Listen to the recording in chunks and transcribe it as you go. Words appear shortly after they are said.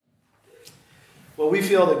Well, we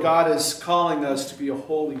feel that God is calling us to be a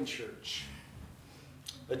holy church.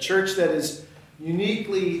 A church that is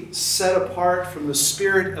uniquely set apart from the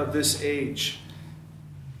spirit of this age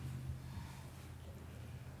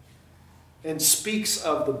and speaks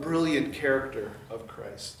of the brilliant character of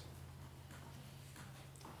Christ.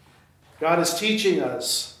 God is teaching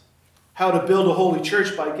us how to build a holy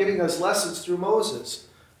church by giving us lessons through Moses,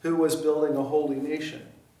 who was building a holy nation.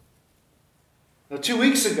 Now, 2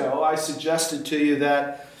 weeks ago, I suggested to you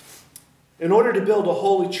that in order to build a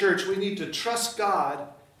holy church, we need to trust God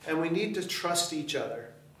and we need to trust each other.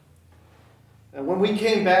 And when we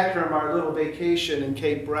came back from our little vacation in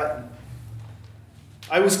Cape Breton,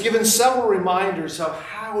 I was given several reminders of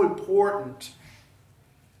how important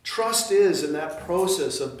trust is in that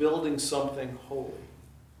process of building something holy.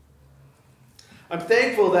 I'm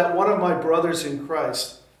thankful that one of my brothers in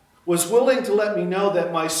Christ was willing to let me know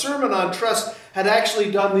that my sermon on trust had actually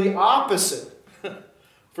done the opposite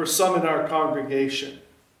for some in our congregation.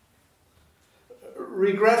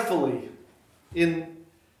 Regretfully, in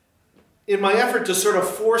my effort to sort of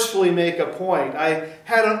forcefully make a point, I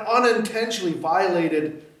had unintentionally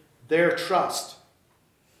violated their trust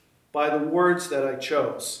by the words that I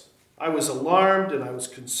chose. I was alarmed and I was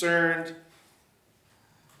concerned.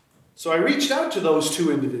 So I reached out to those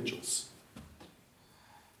two individuals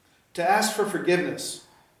to ask for forgiveness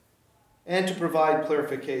and to provide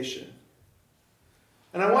clarification.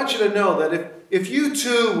 And I want you to know that if you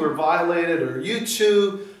too were violated or you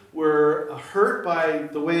too were hurt by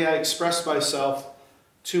the way I expressed myself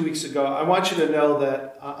 2 weeks ago, I want you to know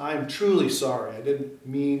that I'm truly sorry. I didn't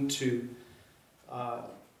mean to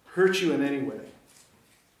hurt you in any way.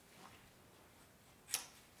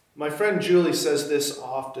 My friend Julie says this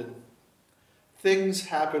often: things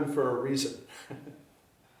happen for a reason.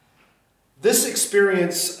 This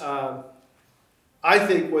experience, I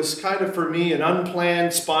think, was kind of for me an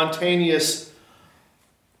unplanned, spontaneous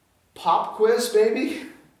pop quiz, maybe,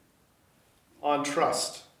 on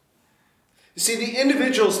trust. You see, the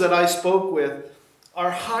individuals that I spoke with are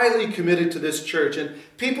highly committed to this church and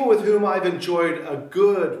people with whom I've enjoyed a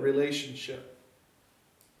good relationship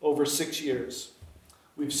over 6 years.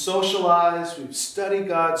 We've socialized, we've studied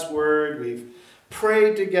God's word, we've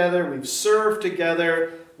prayed together, we've served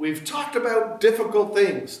together, we've talked about difficult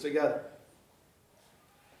things together.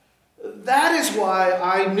 That is why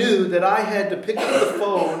I knew that I had to pick up the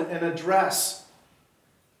phone and address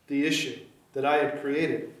the issue that I had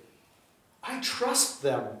created. I trust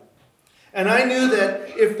them. And I knew that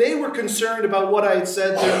if they were concerned about what I had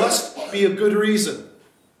said, there must be a good reason.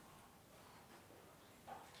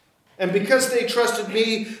 And because they trusted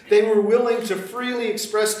me, they were willing to freely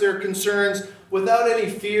express their concerns without any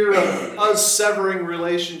fear of us severing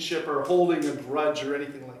relationship or holding a grudge or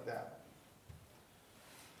anything like that.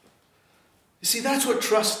 You see, that's what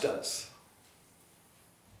trust does.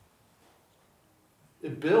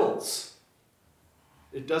 It builds.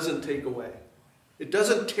 It doesn't take away. It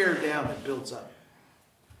doesn't tear down, it builds up.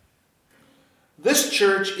 This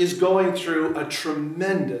church is going through a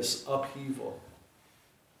tremendous upheaval.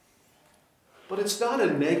 But it's not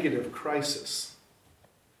a negative crisis.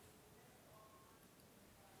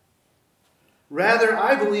 Rather,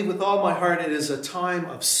 I believe with all my heart it is a time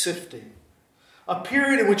of sifting. A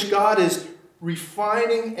period in which God is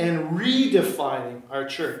refining and redefining our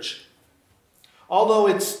church. Although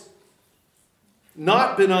it's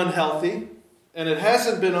not been unhealthy and it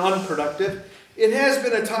hasn't been unproductive, it has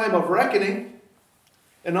been a time of reckoning,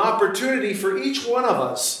 an opportunity for each one of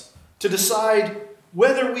us to decide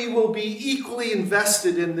whether we will be equally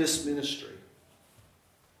invested in this ministry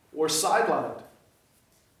or sidelined.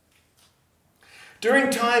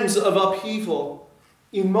 During times of upheaval,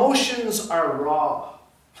 emotions are raw.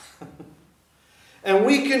 And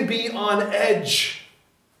we can be on edge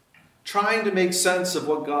trying to make sense of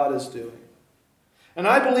what God is doing. And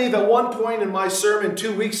I believe at one point in my sermon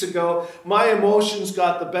 2 weeks ago, my emotions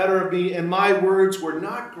got the better of me and my words were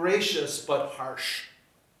not gracious but harsh.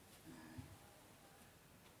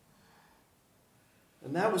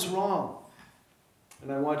 And that was wrong.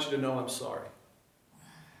 And I want you to know I'm sorry.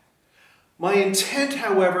 My intent,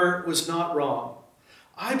 however, was not wrong.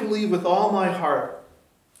 I believe with all my heart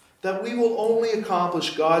that we will only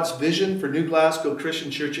accomplish God's vision for New Glasgow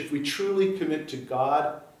Christian Church if we truly commit to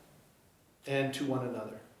God and to one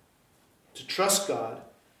another. To trust God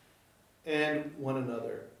and one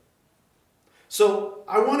another. So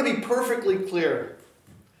I want to be perfectly clear.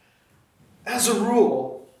 As a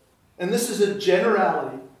rule, and this is a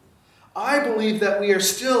generality, I believe that we are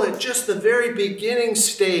still at just the very beginning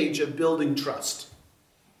stage of building trust.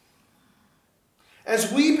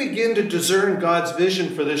 As we begin to discern God's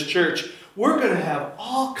vision for this church, we're going to have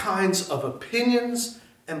all kinds of opinions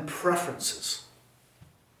and preferences.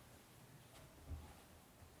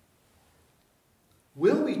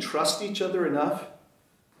 Will we trust each other enough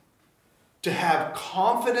to have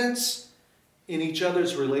confidence in each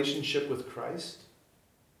other's relationship with Christ?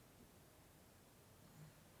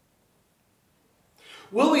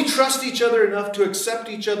 Will we trust each other enough to accept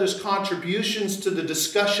each other's contributions to the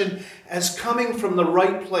discussion as coming from the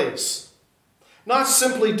right place? Not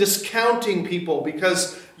simply discounting people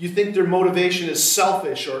because you think their motivation is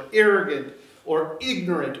selfish or arrogant or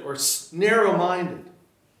ignorant or narrow-minded.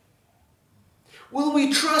 Will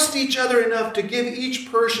we trust each other enough to give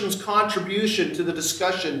each person's contribution to the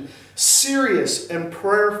discussion serious and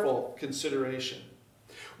prayerful consideration?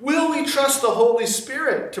 Will we trust the Holy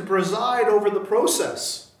Spirit to preside over the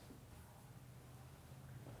process?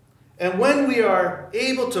 And when we are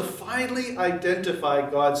able to finally identify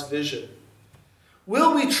God's vision,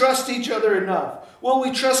 will we trust each other enough? Will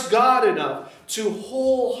we trust God enough to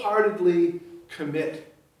wholeheartedly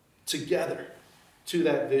commit together to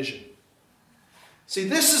that vision? See,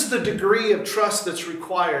 this is the degree of trust that's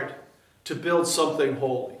required to build something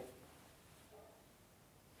holy.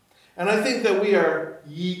 And I think that we are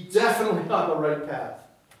definitely on the right path.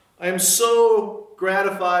 I am so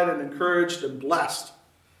gratified and encouraged and blessed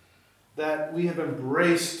that we have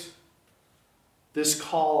embraced this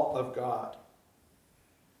call of God.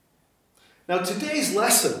 Now, today's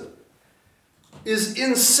lesson is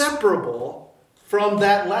inseparable from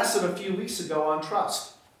that lesson a few weeks ago on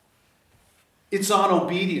trust. It's on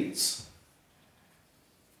obedience.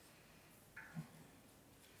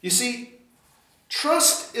 You see,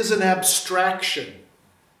 trust is an abstraction.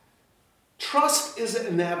 Trust is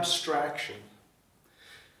an abstraction.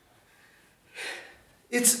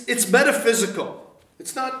 It's metaphysical.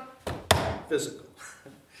 It's not physical.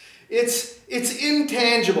 It's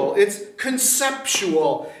intangible. It's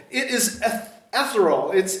conceptual. It is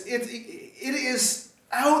ethereal. It is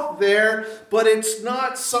out there, but it's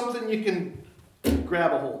not something you can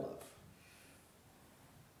grab a hold of.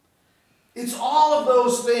 It's all of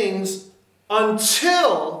those things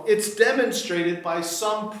until it's demonstrated by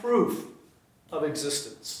some proof of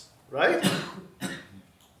existence, right?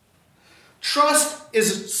 Trust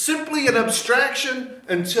is simply an abstraction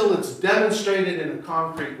until it's demonstrated in a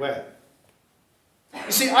concrete way.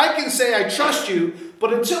 You see, I can say I trust you,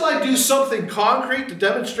 but until I do something concrete to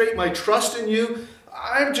demonstrate my trust in you,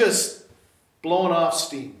 I'm just blowing off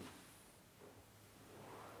steam.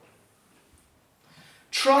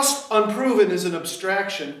 Trust unproven is an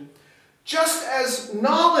abstraction, just as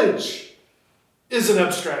knowledge is an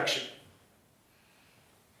abstraction.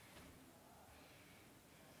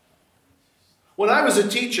 When I was a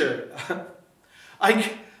teacher,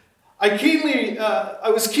 I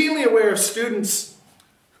was keenly aware of students'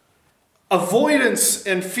 avoidance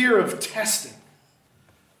and fear of testing.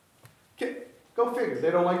 Okay, go figure,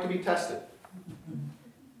 they don't like to be tested.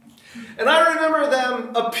 And I remember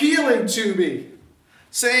them appealing to me,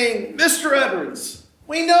 saying, Mr. Edwards,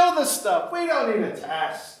 we know this stuff. We don't need a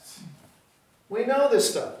test. We know this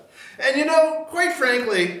stuff. And you know, quite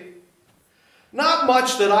frankly, not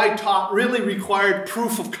much that I taught really required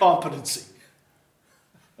proof of competency.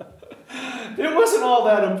 It wasn't all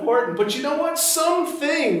that important. But you know what? Some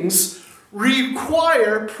things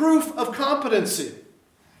require proof of competency.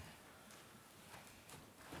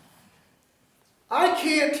 I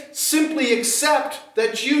can't simply accept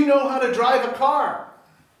that you know how to drive a car.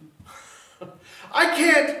 I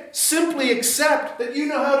can't simply accept that you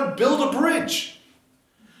know how to build a bridge.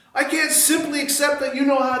 I can't simply accept that you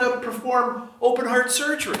know how to perform open heart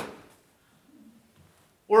surgery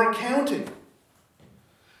or accounting.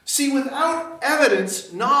 See, without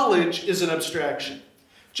evidence, knowledge is an abstraction,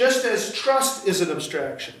 just as trust is an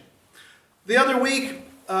abstraction. The other week,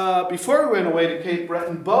 before we went away to Cape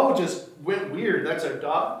Breton, Bo just went weird. That's our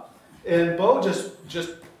dog. And Bo just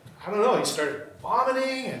I don't know, he started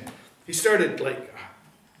vomiting and he started like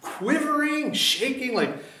quivering, shaking, like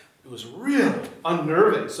it was really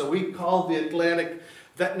unnerving. So we called the Atlantic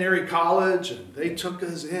Veterinary College and they took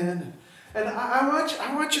us in. And I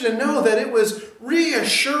want you to know that it was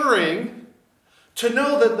reassuring to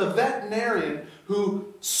know that the veterinarian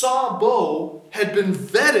who saw Bo had been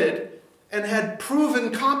vetted and had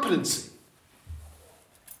proven competency.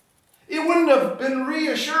 It wouldn't have been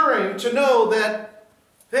reassuring to know that,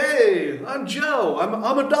 hey, I'm Joe.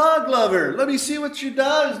 I'm a dog lover. Let me see what your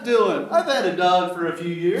dog's doing. I've had a dog for a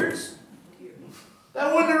few years.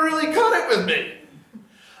 That wouldn't have really cut it with me.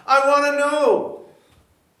 I want to know.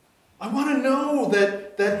 I want to know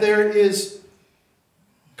that there is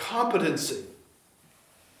competency.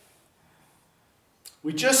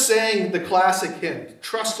 We just sang the classic hymn,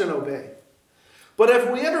 Trust and Obey. But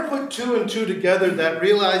have we ever put two and two together to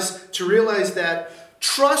realize that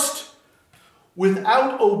trust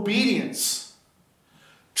without obedience,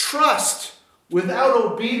 trust without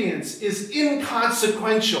obedience is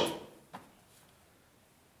inconsequential.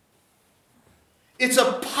 It's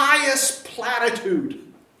a pious platitude.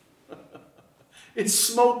 It's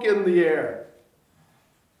smoke in the air.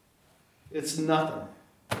 It's nothing.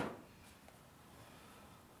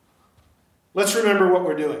 Let's remember what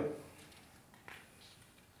we're doing.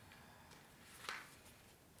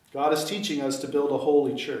 God is teaching us to build a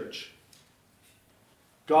holy church.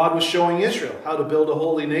 God was showing Israel how to build a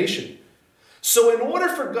holy nation. So in order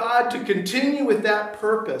for God to continue with that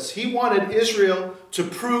purpose, he wanted Israel to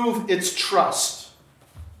prove its trust.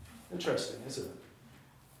 Interesting, isn't it?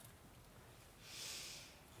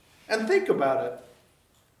 And think about it.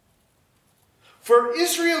 For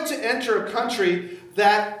Israel to enter a country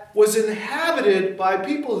that was inhabited by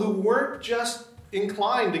people who weren't just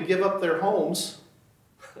inclined to give up their homes,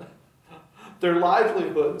 their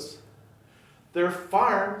livelihoods, their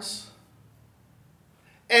farms,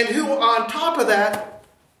 and who on top of that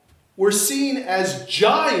were seen as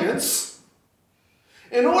giants,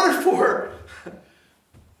 in order for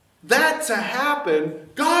that to happen,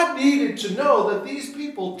 God needed to know that these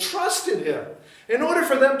people trusted him. In order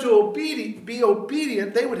for them to be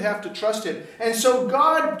obedient, they would have to trust him. And so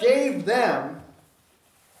God gave them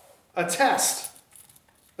a test,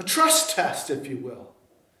 a trust test, if you will,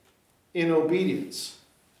 in obedience.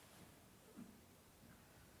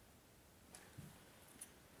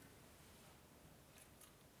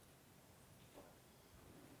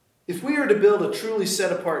 If we are to build a truly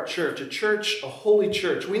set-apart church, a holy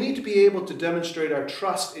church, we need to be able to demonstrate our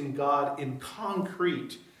trust in God in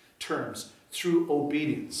concrete terms through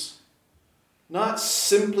obedience, not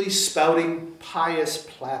simply spouting pious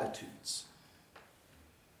platitudes.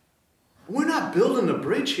 We're not building a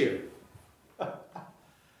bridge here.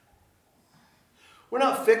 We're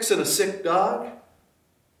not fixing a sick dog.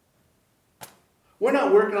 We're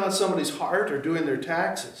not working on somebody's heart or doing their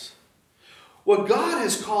taxes. What God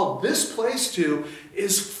has called this place to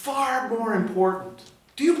is far more important.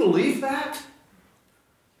 Do you believe that?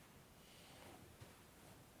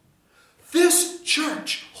 This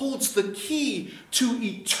church holds the key to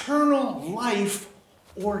eternal life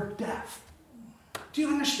or death. Do you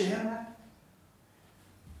understand that?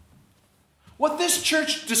 What this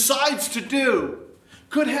church decides to do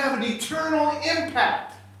could have an eternal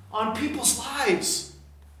impact on people's lives.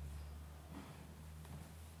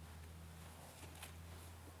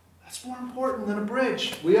 That's more important than a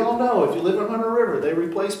bridge. We all know if you live on Hunter River, they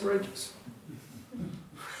replace bridges.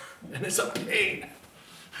 And it's a pain.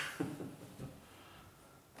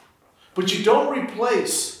 But you don't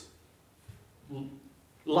replace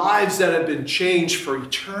lives that have been changed for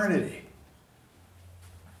eternity.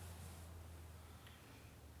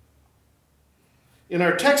 In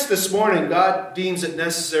our text this morning, God deems it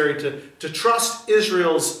necessary to trust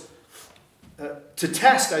to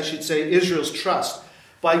test Israel's trust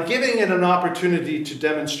by giving it an opportunity to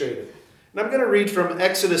demonstrate it. And I'm going to read from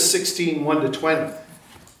Exodus 16, 1 to 20.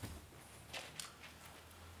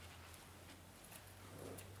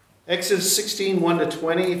 Exodus 16, 1 to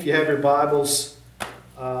 20, if you have your Bibles,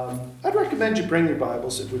 I'd recommend you bring your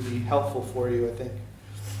Bibles. It would be helpful for you, I think.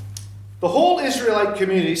 The whole Israelite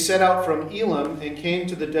community set out from Elim and came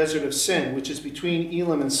to the desert of Sin, which is between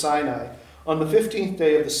Elim and Sinai, on the 15th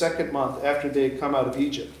day of the second month after they had come out of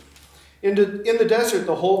Egypt. In the desert,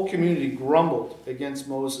 the whole community grumbled against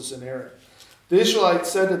Moses and Aaron. The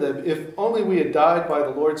Israelites said to them, "If only we had died by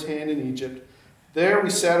the Lord's hand in Egypt. There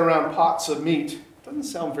we sat around pots of meat." Doesn't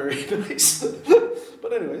sound very nice.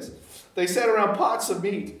 But anyways, they sat around pots of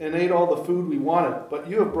meat and ate all the food we wanted. But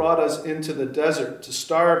you have brought us into the desert to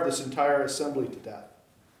starve this entire assembly to death.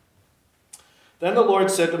 Then the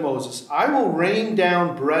Lord said to Moses, "I will rain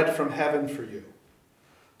down bread from heaven for you.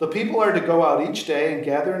 The people are to go out each day and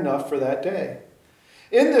gather enough for that day.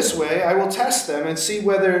 In this way, I will test them and see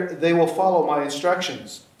whether they will follow my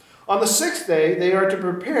instructions. On the 6th day, they are to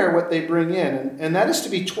prepare what they bring in, and that is to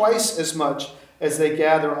be twice as much as they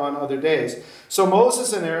gather on other days." So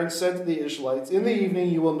Moses and Aaron said to the Israelites, "In the evening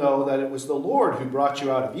you will know that it was the Lord who brought you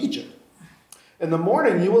out of Egypt. In the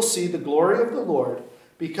morning you will see the glory of the Lord,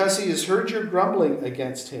 because he has heard your grumbling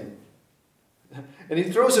against him." And he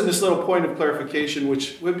throws in this little point of clarification,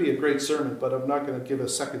 which would be a great sermon, but I'm not going to give a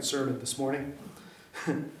second sermon this morning.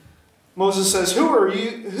 Moses says, who are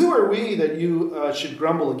we that you should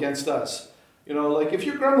grumble against us? You know, like if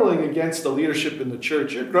you're grumbling against the leadership in the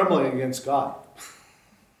church, you're grumbling against God.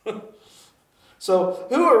 So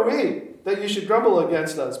who are we that you should grumble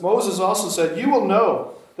against us?" Moses also said, "You will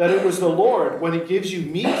know that it was the Lord when he gives you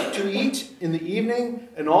meat to eat in the evening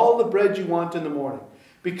and all the bread you want in the morning,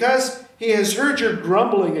 because he has heard your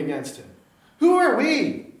grumbling against him." Who are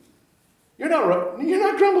we? You're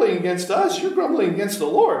not grumbling against us. You're grumbling against the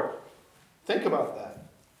Lord. Think about that.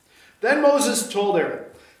 Then Moses told Aaron,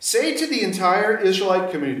 "Say to the entire Israelite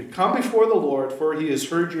community, 'Come before the Lord, for he has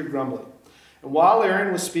heard your grumbling.'" And while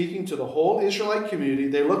Aaron was speaking to the whole Israelite community,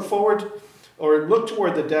 they looked toward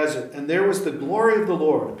the desert, and there was the glory of the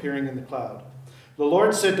Lord appearing in the cloud. The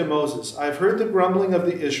Lord said to Moses, "I have heard the grumbling of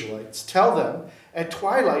the Israelites. Tell them, at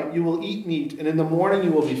twilight you will eat meat, and in the morning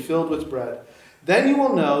you will be filled with bread. Then you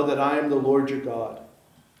will know that I am the Lord your God."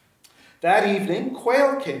 That evening,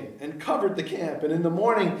 quail came and covered the camp, and in the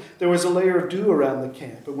morning there was a layer of dew around the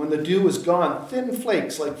camp. And when the dew was gone, thin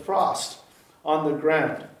flakes like frost on the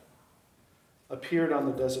ground appeared on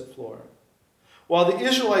the desert floor. While the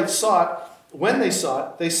Israelites when they saw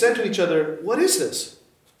it, they said to each other, "What is this?"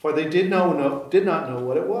 For they did not know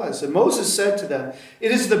what it was. And Moses said to them,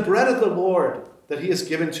 "It is the bread of the Lord that he has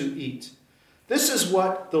given to eat. This is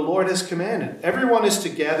what the Lord has commanded. Everyone is to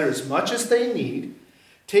gather as much as they need.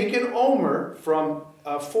 Take an omer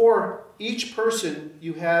for each person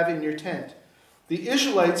you have in your tent." The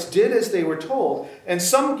Israelites did as they were told, and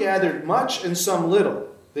some gathered much and some little.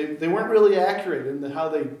 They weren't really accurate in how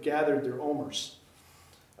they gathered their omers.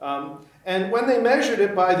 And when they measured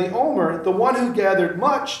it by the omer, the one who gathered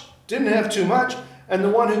much didn't have too much, and the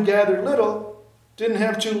one who gathered little didn't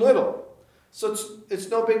have too little. So it's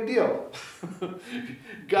no big deal.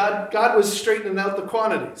 God was straightening out the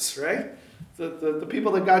quantities, right? The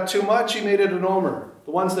people that got too much, he made it an omer.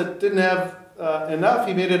 The ones that didn't have enough,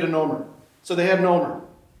 he made it an omer. So they had an omer.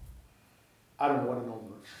 I don't know what an omer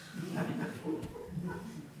is.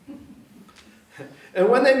 And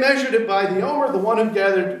when they measured it by the omer, the one who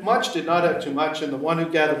gathered much did not have too much, and the one who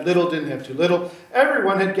gathered little didn't have too little.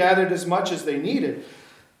 Everyone had gathered as much as they needed.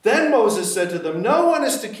 Then Moses said to them, "No one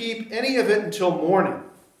is to keep any of it until morning."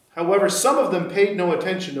 However, some of them paid no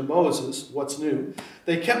attention to Moses, what's new.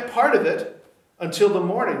 They kept part of it until the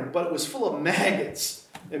morning, but it was full of maggots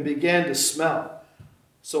and began to smell.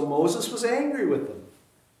 So Moses was angry with them.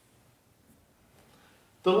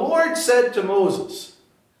 The Lord said to Moses,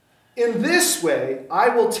 "In this way I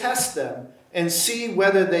will test them and see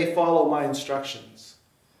whether they follow my instructions."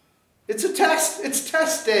 It's a test. It's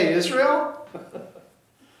test day, Israel.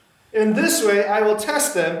 "In this way I will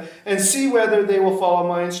test them and see whether they will follow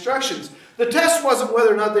my instructions." The test wasn't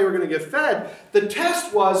whether or not they were going to get fed. The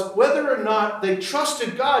test was whether or not they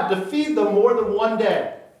trusted God to feed them more than one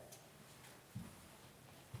day.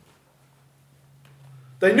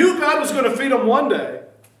 They knew God was going to feed them one day.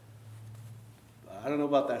 I don't know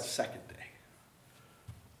about that second day.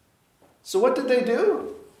 So what did they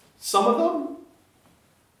do? Some of them?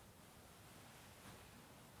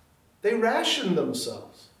 They rationed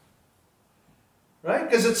themselves. Right?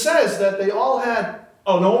 Because it says that they all had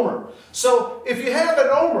an omer. So if you have an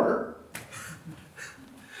omer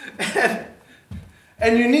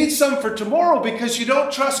and you need some for tomorrow because you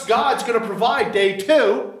don't trust God's going to provide day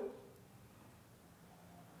 2,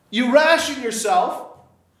 you ration yourself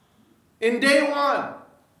in day 1.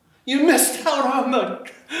 You missed out on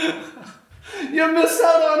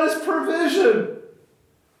his provision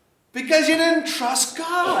because you didn't trust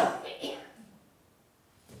God.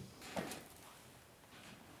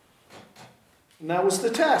 And that was the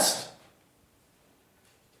test.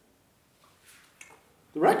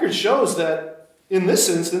 The record shows that in this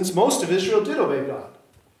instance, most of Israel did obey God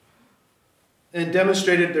and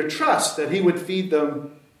demonstrated their trust that he would feed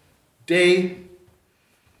them day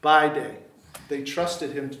by day. They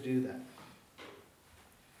trusted him to do that.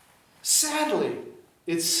 Sadly,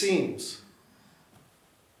 it seems,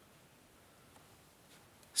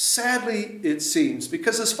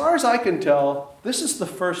 because as far as I can tell, this is the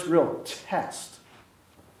first real test.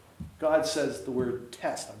 God says the word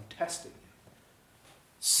test. I'm testing you.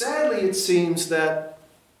 Sadly, it seems that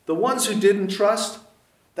the ones who didn't trust,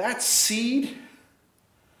 that seed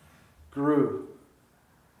grew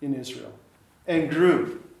in Israel and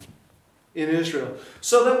grew in Israel.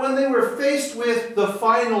 So that when they were faced with the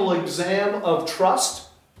final exam of trust,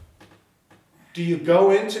 do you go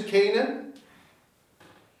into Canaan?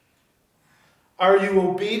 Are you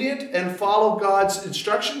obedient and follow God's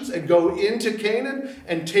instructions and go into Canaan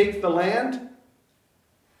and take the land?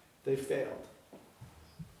 They failed.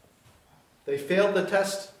 They failed the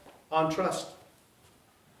test on trust.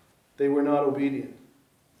 They were not obedient.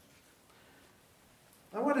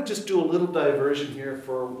 I want to just do a little diversion here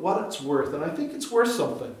for what it's worth, and I think it's worth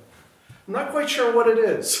something. I'm not quite sure what it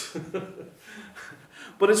is.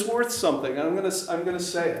 but it's worth something. I'm going to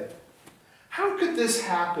say it. How could this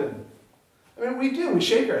happen? I mean, we do. We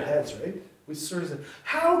shake our heads, right? We sort of say,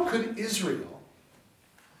 how could Israel,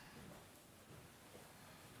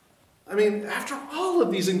 I mean, after all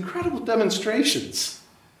of these incredible demonstrations,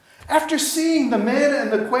 after seeing the manna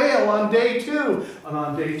and the quail on day 2, and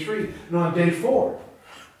on day 3, and on day 4,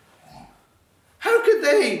 how could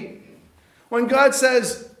they, when God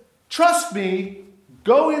says, trust me,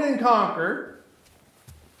 go in and conquer,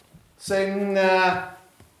 say, nah,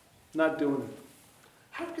 not doing it?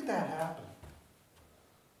 How could that happen?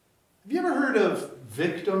 Have you ever heard of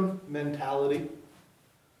victim mentality?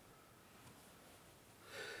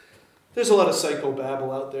 There's a lot of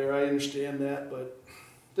psychobabble out there, I understand that, but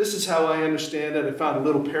this is how I understand it. I found a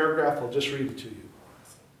little paragraph, I'll just read it to you.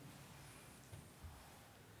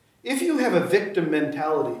 If you have a victim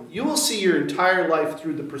mentality, you will see your entire life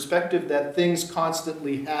through the perspective that things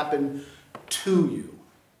constantly happen to you.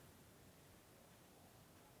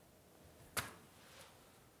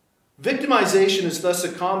 Victimization is thus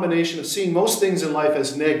a combination of seeing most things in life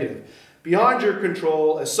as negative, beyond your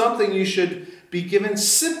control, as something you should be given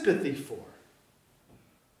sympathy for,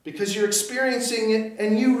 because you're experiencing it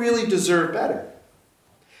and you really deserve better.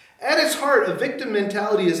 At its heart, a victim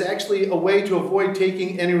mentality is actually a way to avoid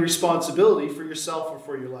taking any responsibility for yourself or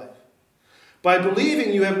for your life. By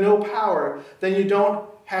believing you have no power, then you don't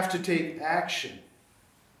have to take action.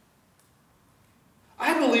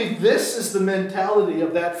 I believe this is the mentality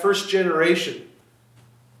of that first generation.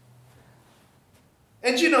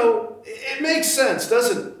 And you know, it makes sense,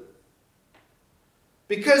 doesn't it?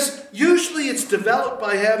 Because usually it's developed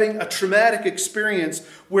by having a traumatic experience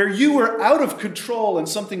where you were out of control and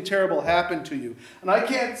something terrible happened to you. And I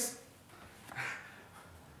can't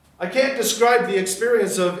describe the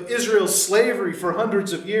experience of Israel's slavery for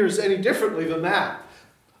hundreds of years any differently than that.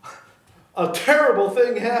 A terrible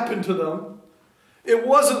thing happened to them. It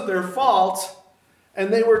wasn't their fault,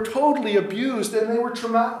 and they were totally abused, and they were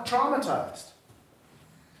traumatized.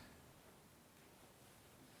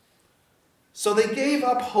 So they gave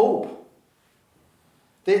up hope.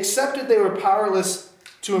 They accepted they were powerless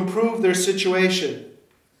to improve their situation,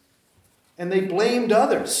 and they blamed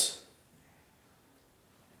others.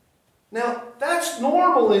 Now, that's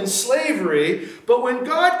normal in slavery, but when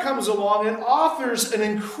God comes along and offers an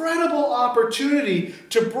incredible opportunity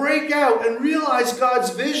to break out and realize God's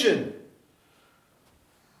vision,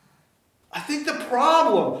 I think the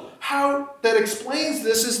problem, how that explains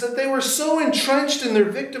this, is that they were so entrenched in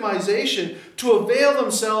their victimization to avail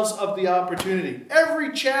themselves of the opportunity.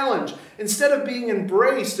 Every challenge, instead of being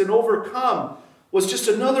embraced and overcome, was just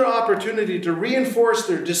another opportunity to reinforce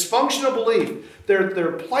their dysfunctional belief.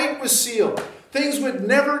 Their plight was sealed. Things would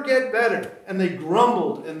never get better. And they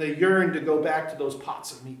grumbled and they yearned to go back to those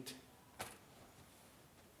pots of meat.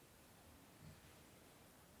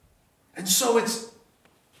 And so it's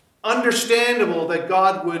understandable that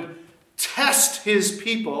God would test his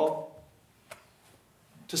people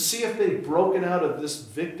to see if they've broken out of this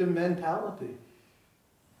victim mentality.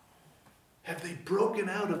 Have they broken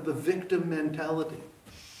out of the victim mentality?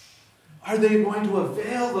 Are they going to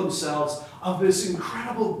avail themselves of this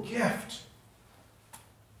incredible gift?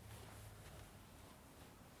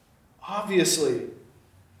 Obviously,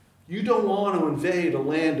 you don't want to invade a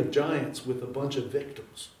land of giants with a bunch of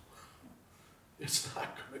victims. It's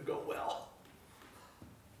not going to go well.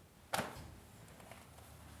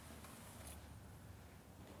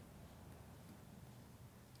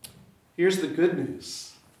 Here's the good news.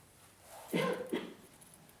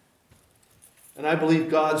 And I believe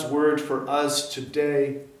God's word for us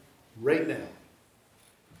today, right now,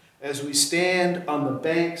 as we stand on the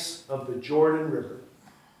banks of the Jordan River,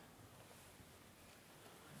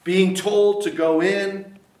 being told to go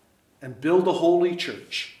in and build a holy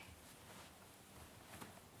church.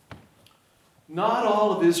 Not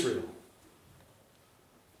all of Israel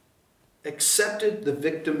accepted the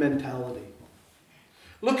victim mentality.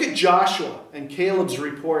 Look at Joshua and Caleb's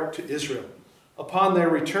report to Israel upon their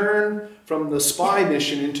return from the spy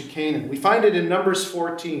mission into Canaan. We find it in Numbers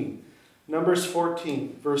 14. Numbers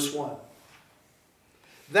 14, verse 1.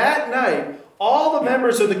 That night, all the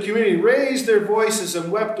members of the community raised their voices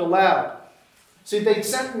and wept aloud. See, they'd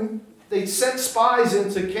sent spies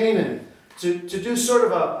into Canaan to do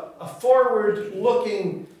sort of a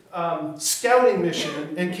forward-looking scouting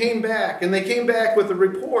mission and came back. And they came back with a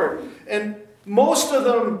report. And most of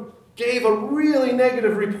them gave a really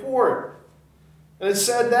negative report. And it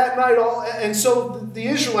said that night, and so the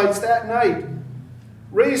Israelites that night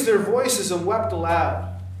raised their voices and wept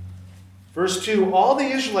aloud. Verse 2, all the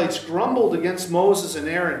Israelites grumbled against Moses and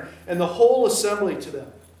Aaron and the whole assembly to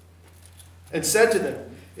them and said to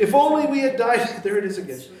them, If only we had died, there it is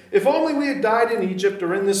again. If only we had died in Egypt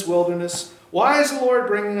or in this wilderness. Why is the Lord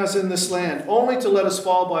bringing us in this land, only to let us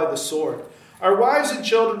fall by the sword? Our wives and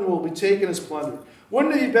children will be taken as plunder.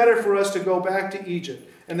 Wouldn't it be better for us to go back to Egypt?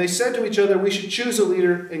 And they said to each other, we should choose a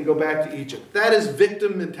leader and go back to Egypt. That is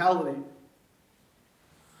victim mentality.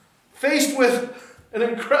 Faced with an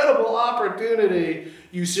incredible opportunity,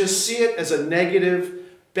 you just see it as a negative.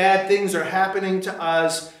 Bad things are happening to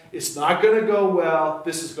us. It's not going to go well.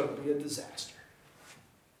 This is going to be a disaster.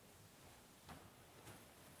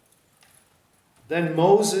 Then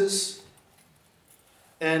Moses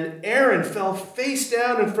and Aaron fell face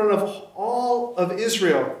down in front of all of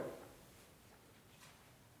Israel.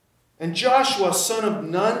 And Joshua, son of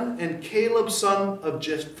Nun, and Caleb, son of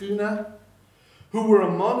Jephunneh, who were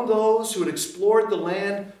among those who had explored the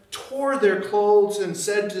land, tore their clothes and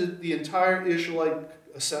said to the entire Israelite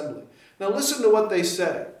assembly. Now listen to what they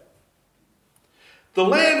said. The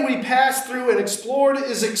land we passed through and explored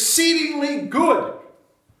is exceedingly good.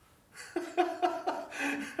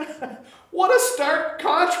 What a stark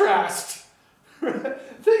contrast.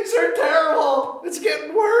 Things are terrible. It's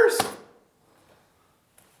getting worse.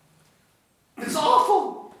 It's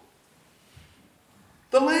awful.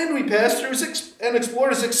 The land we passed through and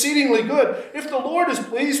explored is exceedingly good. If the Lord is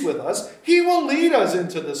pleased with us, he will lead us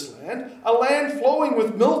into this land, a land flowing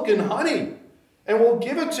with milk and honey, and will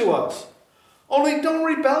give it to us. Only don't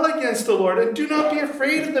rebel against the Lord, and do not be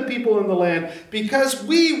afraid of the people in the land, because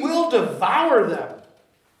we will devour them.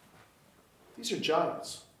 These are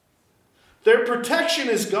giants. Their protection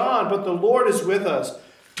is gone, but the Lord is with us.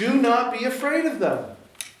 Do not be afraid of them.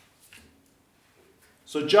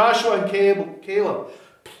 So Joshua and Caleb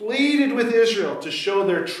pleaded with Israel to show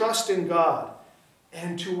their trust in God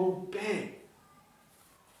and to obey.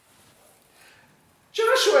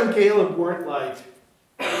 Joshua and Caleb weren't like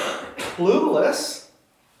clueless.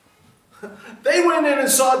 They went in and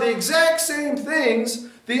saw the exact same things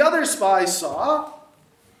the other spies saw.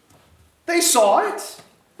 They saw it.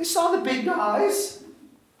 They saw the big guys.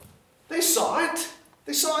 They saw it.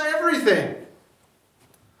 They saw everything.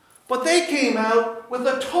 But they came out with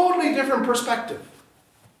a totally different perspective.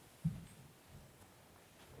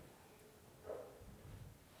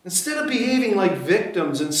 Instead of behaving like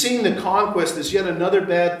victims and seeing the conquest as yet another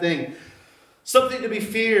bad thing, something to be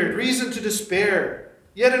feared, reason to despair,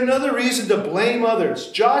 yet another reason to blame others,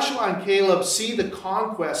 Joshua and Caleb see the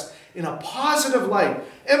conquest in a positive light,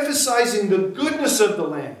 emphasizing the goodness of the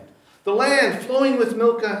land flowing with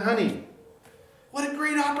milk and honey. What a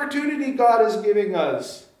great opportunity God is giving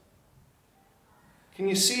us. Can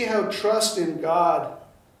you see how trust in God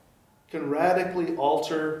can radically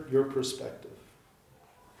alter your perspective?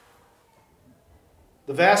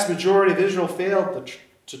 The vast majority of Israel failed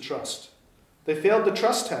to trust. They failed the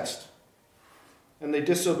trust test, and they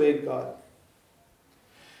disobeyed God.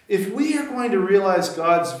 If we are going to realize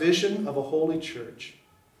God's vision of a holy church,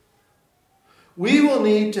 we will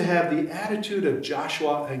need to have the attitude of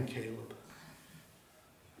Joshua and Caleb.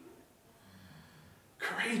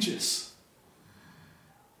 Courageous,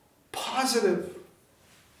 positive,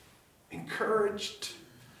 encouraged,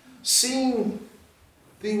 seeing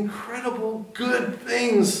the incredible good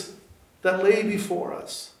things that lay before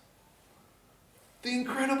us. The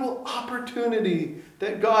incredible opportunity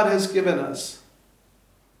that God has given us.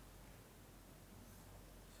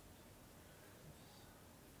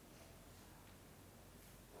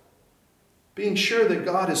 Being sure that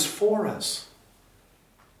God is for us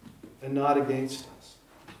and not against us.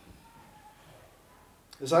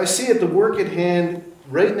 As I see it, the work at hand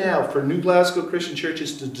right now for New Glasgow Christian Church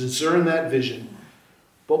is to discern that vision.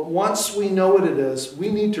 But once we know what it is, we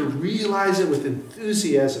need to realize it with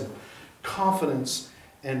enthusiasm, confidence,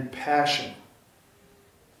 and passion.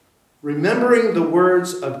 Remembering the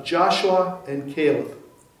words of Joshua and Caleb,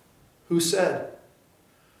 who said,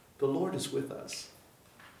 "The Lord is with us.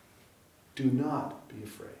 Do not be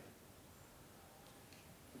afraid."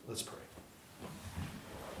 Let's pray.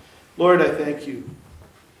 Lord, I thank you.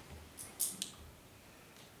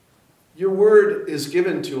 Your word is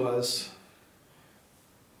given to us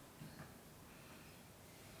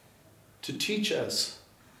to teach us.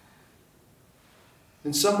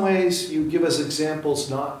 In some ways, you give us examples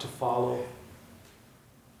not to follow.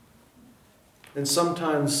 And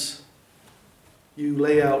sometimes you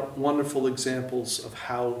lay out wonderful examples of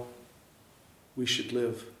how we should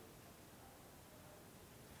live.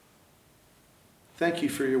 Thank you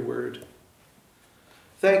for your word.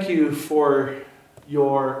 Thank you for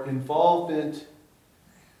your involvement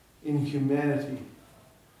in humanity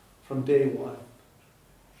from day one.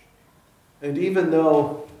 And even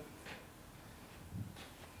though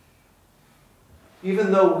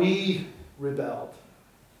even though we rebelled.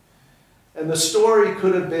 And the story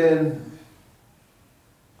could have been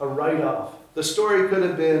a write-off. The story could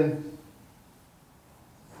have been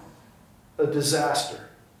a disaster.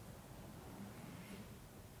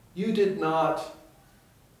 You did not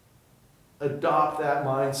adopt that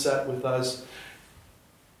mindset with us.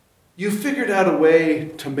 You figured out a way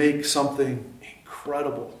to make something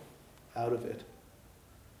incredible out of it.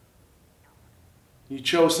 You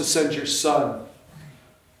chose to send your Son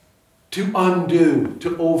to undo,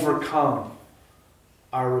 to overcome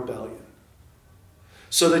our rebellion,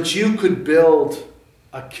 so that you could build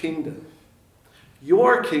a kingdom,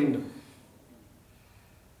 your kingdom,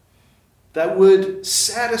 that would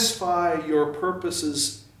satisfy your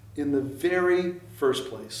purposes in the very first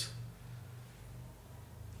place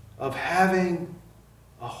of having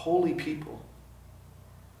a holy people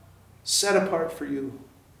set apart for you,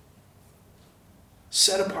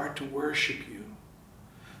 set apart to worship you,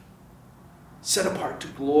 set apart to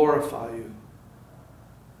glorify you.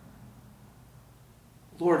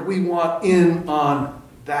 Lord, we want in on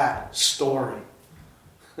that story.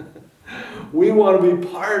 We want to be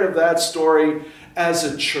part of that story as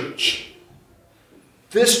a church.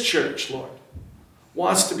 This church, Lord,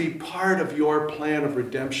 wants to be part of your plan of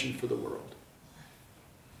redemption for the world.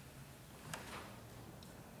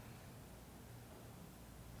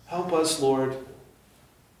 Help us, Lord,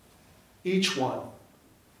 each one,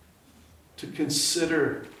 to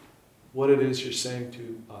consider what it is you're saying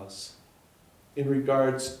to us in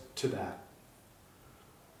regards to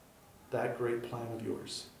that great plan of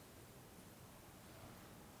yours.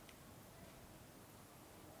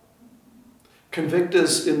 Convict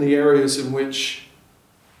us in the areas in which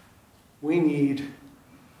we need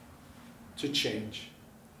to change.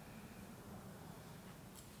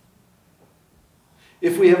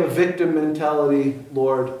 If we have a victim mentality,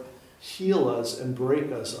 Lord, heal us and break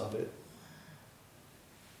us of it.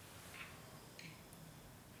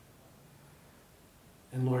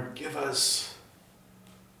 And Lord, give us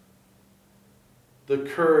the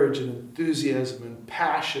courage and enthusiasm and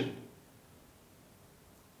passion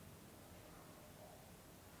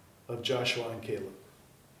of Joshua and Caleb.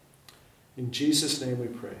 In Jesus' name we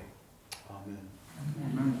pray. Amen.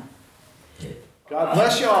 Amen. God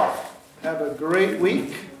bless you all. Have a great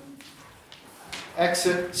week.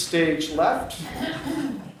 Exit stage left.